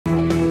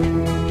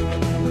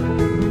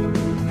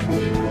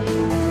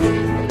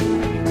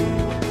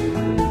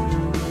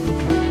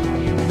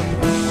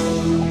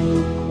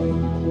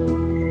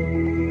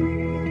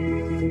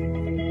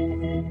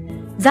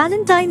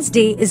Valentine's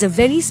Day is a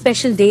very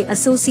special day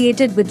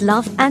associated with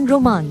love and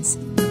romance.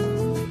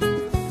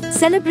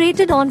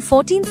 Celebrated on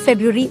 14th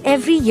February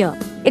every year,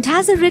 it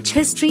has a rich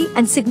history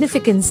and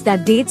significance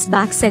that dates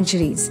back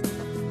centuries.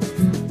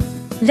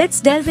 Let's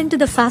delve into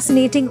the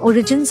fascinating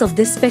origins of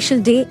this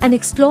special day and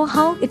explore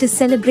how it is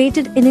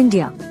celebrated in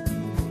India.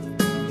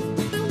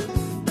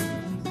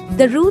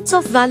 The roots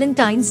of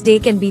Valentine's Day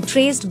can be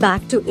traced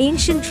back to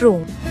ancient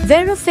Rome,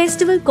 where a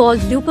festival called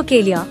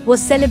Lupercalia was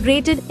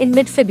celebrated in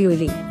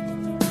mid-February.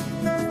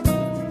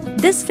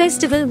 This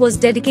festival was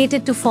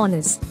dedicated to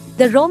Faunus,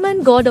 the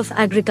Roman god of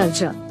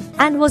agriculture,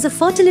 and was a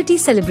fertility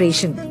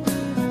celebration.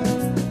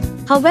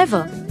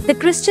 However, the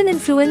Christian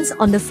influence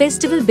on the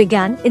festival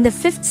began in the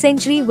 5th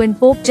century when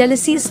Pope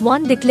Gelasius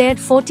I declared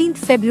 14th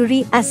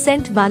February as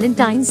St.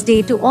 Valentine's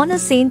Day to honor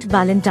Saint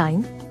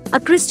Valentine, a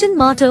Christian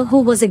martyr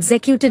who was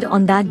executed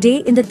on that day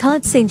in the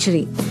 3rd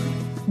century.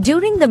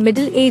 During the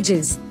Middle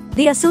Ages,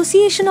 the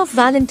association of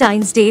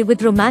Valentine's Day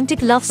with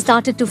romantic love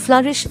started to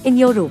flourish in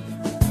Europe.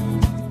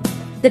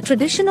 The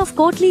tradition of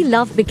courtly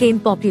love became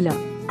popular,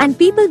 and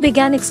people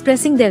began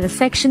expressing their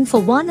affection for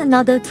one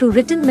another through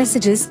written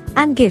messages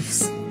and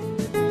gifts.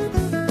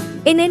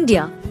 In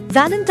India,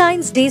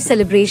 Valentine's Day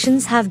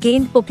celebrations have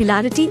gained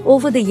popularity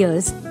over the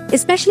years,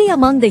 especially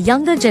among the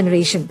younger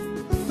generation.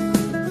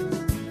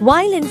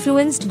 While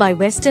influenced by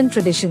Western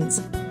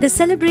traditions, the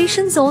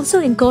celebrations also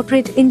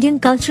incorporate Indian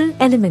cultural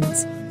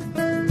elements.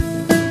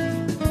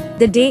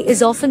 The day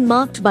is often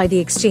marked by the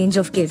exchange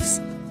of gifts,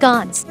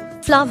 cards,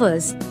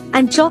 flowers,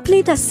 and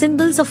chocolate as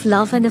symbols of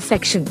love and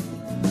affection.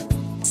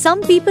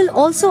 Some people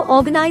also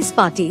organize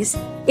parties,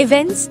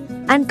 events,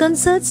 and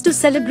concerts to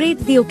celebrate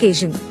the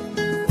occasion.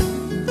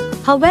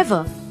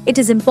 However, it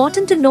is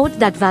important to note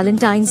that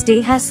Valentine's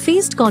Day has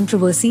faced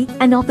controversy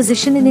and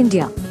opposition in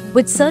India,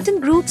 with certain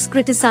groups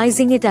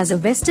criticizing it as a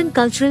Western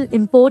cultural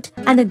import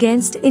and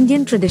against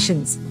Indian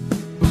traditions.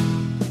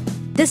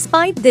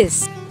 Despite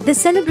this, the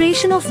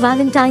celebration of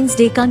Valentine's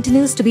Day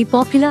continues to be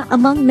popular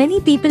among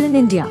many people in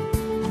India.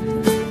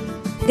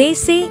 They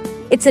say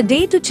it's a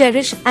day to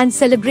cherish and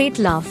celebrate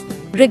love,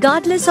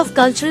 regardless of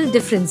cultural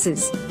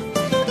differences.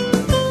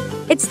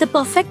 It's the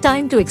perfect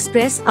time to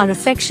express our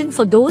affection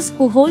for those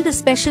who hold a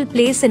special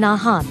place in our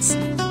hearts.